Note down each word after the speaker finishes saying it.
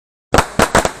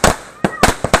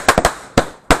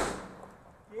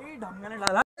ढंग ने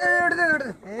डाला।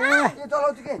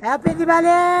 हैप्पी दिवाली।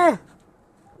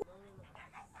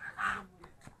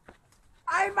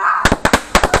 आई मां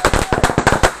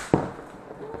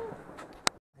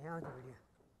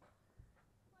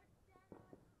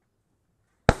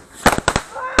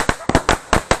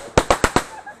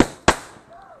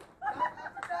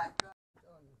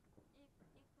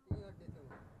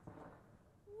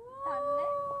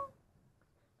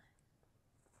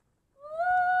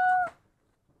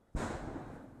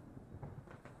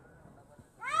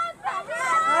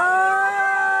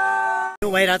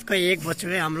तो भाई रात को 1 बज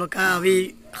चुके, हम लोग का अभी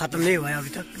खत्म नहीं हुआ है अभी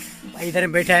तक। भाई इधर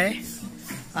में बैठा है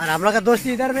और हम लोग का दोस्त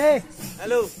इधर में।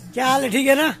 हेलो, क्या हाल है? ठीक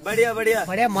है ना? बढ़िया बढ़िया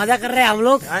बढ़िया, मजा कर रहे हैं हम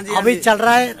लोग। हाँ जी, अभी चल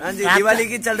रहा है। हाँ जी, दिवाली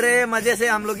की चल रही है, मजे से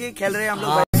हम लोग की खेल रहे हैं हम लोग।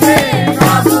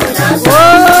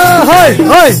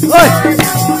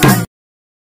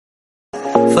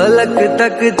 फलक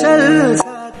तक चल।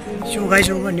 Show guys,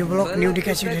 new blog new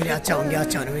डिकेशन ले लिया। अच्छा होंगे,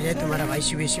 अच्छा होने जाए तुम्हारा भाई।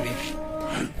 सुबह सुबह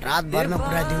रात भर में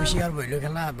पूरा दिवसी और भोइलो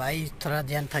खेला भाई, थोड़ा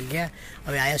ध्यान थक गया।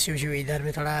 अभी आया शिव इधर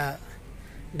में, थोड़ा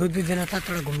दूध भी देना था,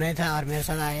 थोड़ा घूमना था। और मेरे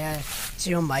साथ आया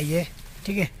शिवम भाई है,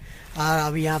 ठीक है। और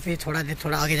अभी यहाँ पे थोड़ा देर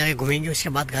थोड़ा आगे जाके घूमेंगे, उसके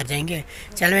बाद घर जाएंगे।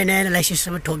 चल भाई, नए लाइसेंस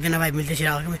में ठोक देना भाई। मिलते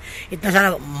सीधा आगे में, इतना सारा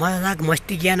मजाक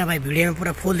मस्ती किया ना भाई, वीडियो में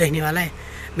पूरा फुल देखने वाला है।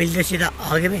 मिलते सीधा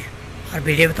आगे में और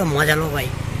वीडियो में तो मजा लो भाई।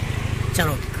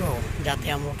 चलो जाते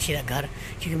हैं हम लोग सीधा घर,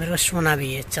 क्योंकि मेरे को सोना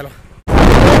भी है। चलो,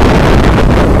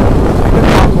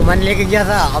 घुमाने लेके गया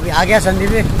था, अभी आ गया संदीप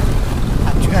में।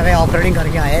 अब चुका है, ऑपरेटिंग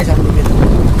करके आया है संदीप में। तो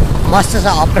मस्त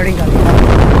सा ऑपरेटिंग करके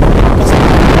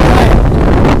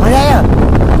मजा आया।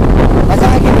 मजा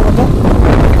आया कि नहीं? तो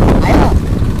आया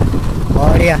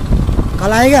बढ़िया।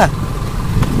 कल आएगा?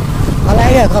 कल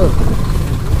आएगा? कल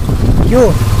क्यों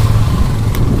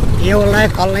ये बोल रहा है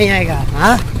कल नहीं आएगा?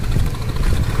 हाँ,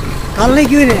 कल नहीं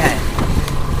क्यों नहीं आया?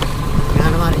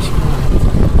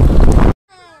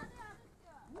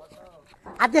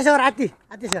 आते सर, आते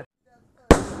सर।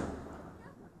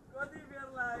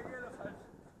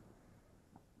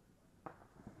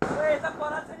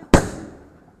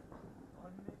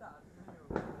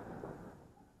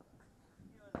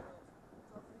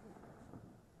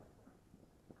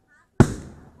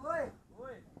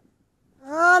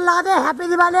 ला दे happy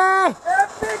Diwali.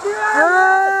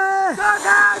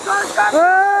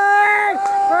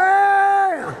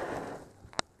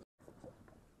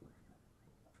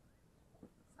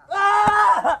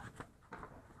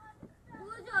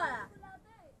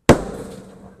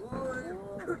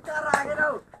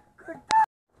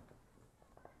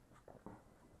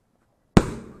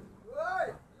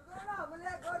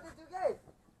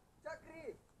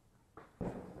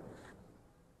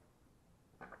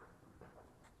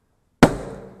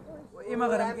 Ima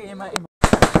garam ke ima.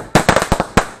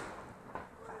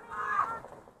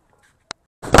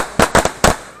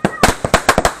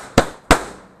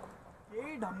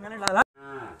 ये ढंग ने डाला।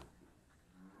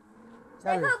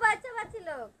 देखो बच्चे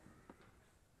लोग।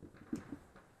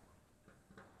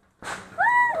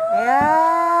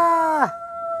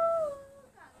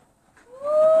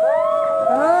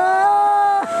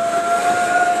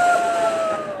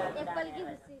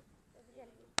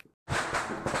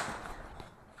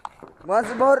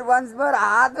 वंस मोर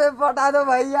हाथ में पटा दो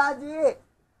भैया जी,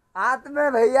 हाथ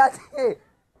में भैया जी,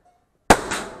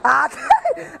 हाथ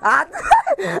हाथ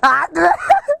हाथ में।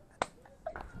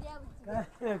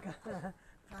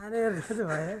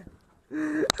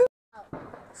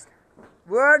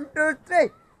 One two three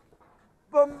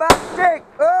bombastic.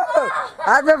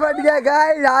 हाथ में फट गया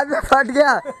गाइस, हाथ में फट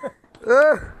गया।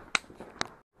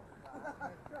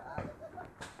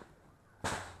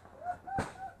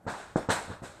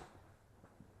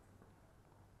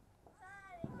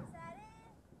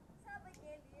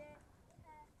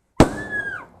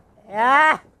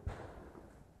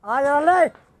 आ जाओ ले।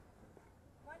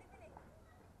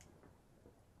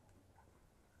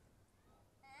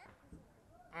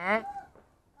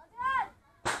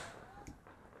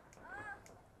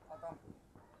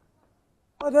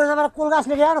 कुल घास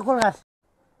लेके आओ ना, कुल घास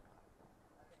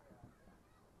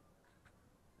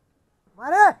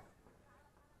मारे।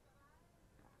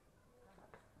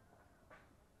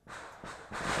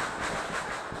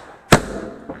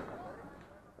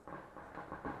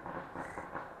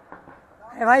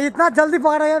 भाई इतना जल्दी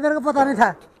पकड़ा गया, मेरे को पता नहीं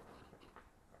था।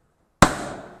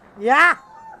 या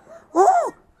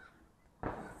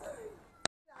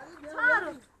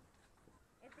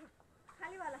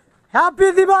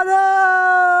हैप्पी दिवाली।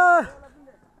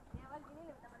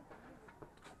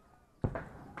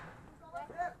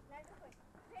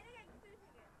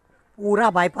 पूरा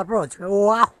वाइपर पर हो चुका।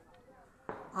 वाह,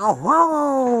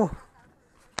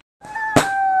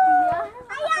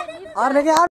 और लेके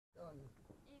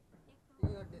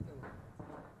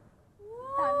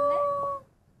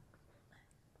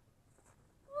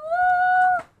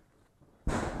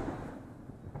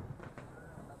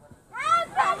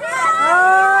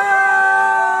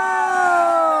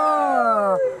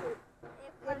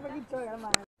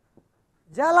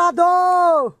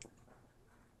दो।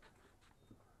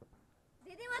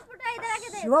 दीदी मत फुटा, इधर आके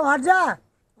दे। शिवम हट जा,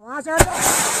 वहां से हट जा।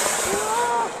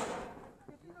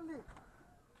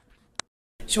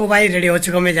 सो भाई रेडी हो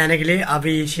चुका मैं जाने के लिए।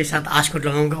 अभी 6-7 आज को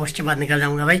लगाऊंगा, उसके बाद निकल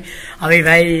जाऊंगा भाई। अभी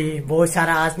भाई बहुत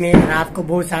सारा आज में रात को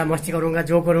बहुत सारा मस्ती करूंगा,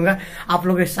 जो करूंगा आप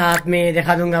लोगों के साथ में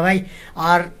दिखा दूंगा भाई।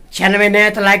 और चैनल में नया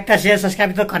तो लाइक का शेयर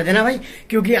सब्सक्राइब तो कर देना भाई,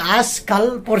 क्योंकि आज कल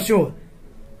परसों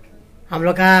हम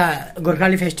लोग का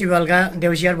गोरखाली फेस्टिवल का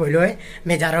देवसी और भोइलो है।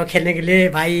 मैं जा रहा हूँ खेलने के लिए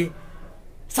भाई।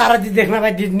 सारा दिन देखना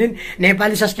भाई, दिन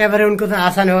नेपाली सब्सक्राइबर है उनको तो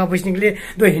आसान होगा पूछने के लिए,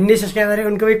 जो हिंदी सब्सक्राइबर है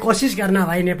उनको भी कोशिश करना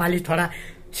भाई नेपाली थोड़ा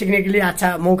सीखने के लिए।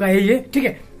 अच्छा मौका है ये, ठीक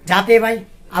है। जाते हैं भाई,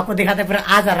 आपको दिखाते पूरा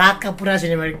आज रात का पूरा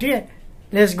सिनेमेटिक, ठीक है।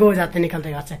 लेट्स गो, जाते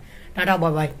निकलते घर से। Tata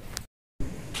bye bye.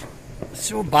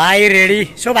 सो भाई रेडी,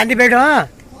 सो बांधी बैठो। हाँ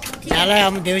चलो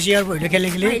हम देवसी और भोइलो खेलने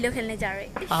के लिए भोइलो खेलने जा रहे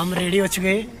हैं। हम रेडी हो चुके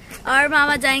हैं और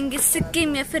मामा जाएंगे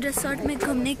सिक्किम या फिर रिसोर्ट में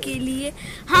घूमने के लिए।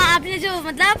 हाँ आपने जो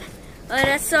मतलब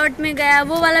रिसोर्ट में गया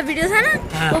वो वाला वीडियो था ना,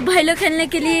 हाँ। वो भोइलो खेलने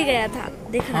के लिए गया था,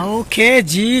 देखना। ओके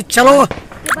जी, चलो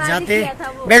जाते।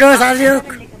 बैठो साथियों,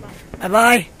 बाय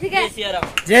बाय। ठीक है, जय श्री राम।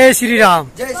 जय श्री राम।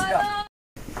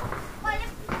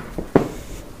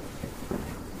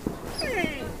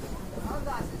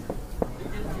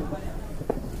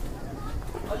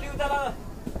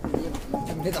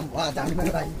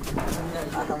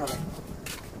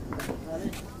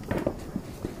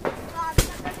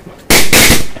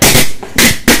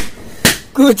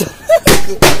 कुछ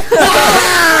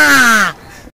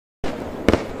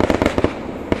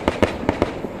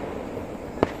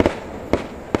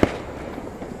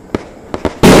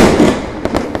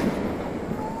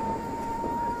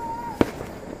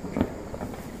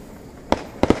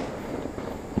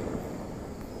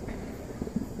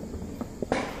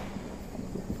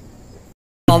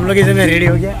हम लोग इधर में रेडी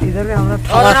हो गया। इधर में हम लोग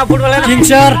किंग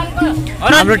सर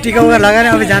हम लोग टीका वगैरह लगा रहे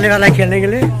हैं। अभी जाने वाला है खेलने के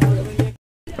लिए।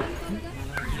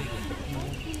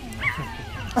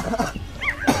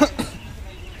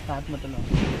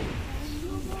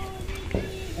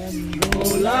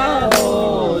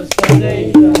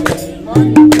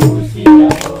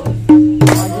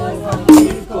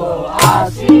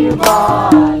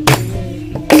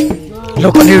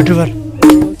 लोकल यूट्यूबर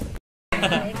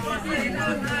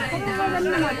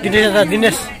दिनेश दादा,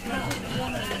 दिनेश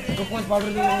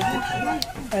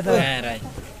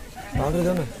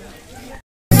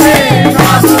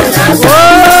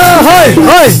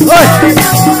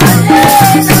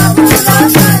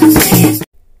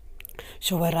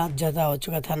सुबह रात ज़्यादा हो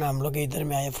चुका था ना, हम लोग इधर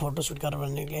में आए फोटो शूट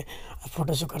करवाने के लिए।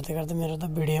 फोटो शूट करते करते मेरा तो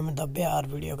वीडियो में दब गया और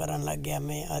वीडियो कराने लग गया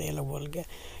मैं। और ये लोग बोल गया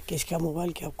कि इसका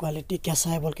मोबाइल क्या क्वालिटी कैसा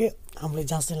है बोल के हम लोग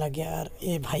जांचने लग गया। और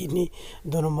ये भाई ने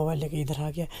दोनों मोबाइल लेके इधर आ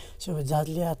गया। सुबह जांच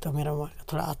लिया तो मेरा मोबाइल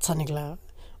थोड़ा अच्छा निकला,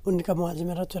 उनका मोबाइल से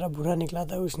मेरा थोड़ा बुरा निकला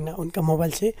था। उसने उनका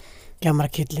मोबाइल से कैमरा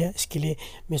खींच लिया, इसके लिए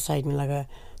मैं साइड में लगा।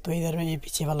 तो इधर में ये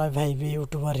पीछे वाला भाई भी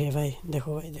यूट्यूबर है भाई,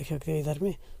 देखो भाई, देख सकते हो इधर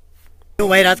में। तो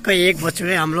भाई रात को 1 बज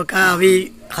चुके, हम लोग का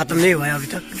अभी खत्म नहीं हुआ है अभी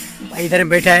तक। भाई इधर में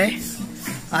बैठा है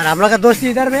और हम लोग का दोस्त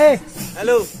इधर में।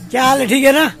 हेलो, क्या हाल है? ठीक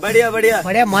है ना? बढ़िया बढ़िया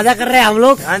बढ़िया, मजा कर रहे हैं हम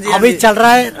लोग। हाँ जी, अभी चल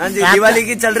रहा है। हाँ जी, दिवाली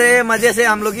की चल रहे हैं, मजे से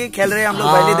हम लोग की खेल रहे हैं हम लोग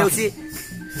पहले देवसी।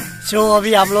 सो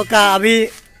अभी हम लोग का अभी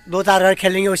 2-4 घर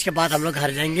खेलेंगे, उसके बाद हम लोग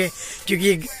घर जाएंगे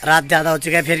क्योंकि रात ज्यादा हो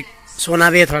चुका है, फिर सोना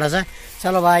भी है थोड़ा सा।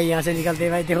 चलो भाई यहाँ से निकलते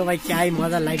हैं भाई। देखो भाई क्या ही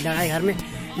मजा, लाइट लगा है घर में।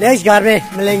 नेक्स्ट घर में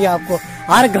मिलेंगे आपको,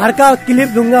 हर घर का क्लिप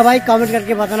दूंगा भाई। कमेंट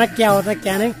करके बताना क्या होता है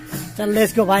क्या नहीं। चल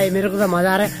लेट्स गो भाई, मेरे को तो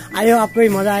मजा आ रहा है। आयो आपको भी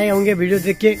मजा आए होंगे वीडियो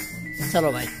देख के।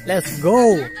 चलो भाई लेट्स गो।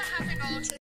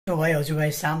 तो भाई हो चुका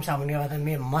है शाम के बाद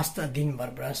मैं मस्त दिन भर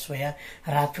ब्रश सोया।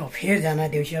 रात को फिर जाना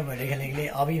देवसी और भोइलो खेलने के लिए।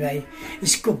 अभी भाई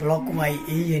इसको ब्लॉग को भाई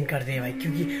यही एंड कर दे भाई,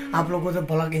 क्योंकि आप लोगों को तो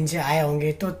ब्लॉग इनसे आए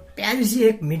होंगे। तो प्यारी सी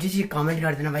एक मीठी सी कमेंट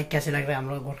कर देना भाई, कैसे लग रहा है हम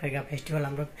लोग गोरखाली का फेस्टिवल,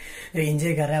 हम लोग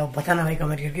एंजॉय कर रहे हैं, वो बताना भाई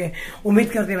कमेंट करके। उम्मीद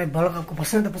करते हैं भाई ब्लॉग आपको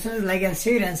पसंद है, पसंद like and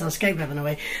share and subscribe कर देना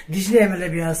भाई। दिस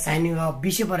MLT साइनिंग ऑफ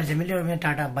 20 पर मिले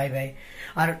टाटा बाय बाय।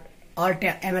 और ऑल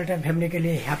MLT फैमिली के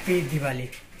लिए हैप्पी दिवाली।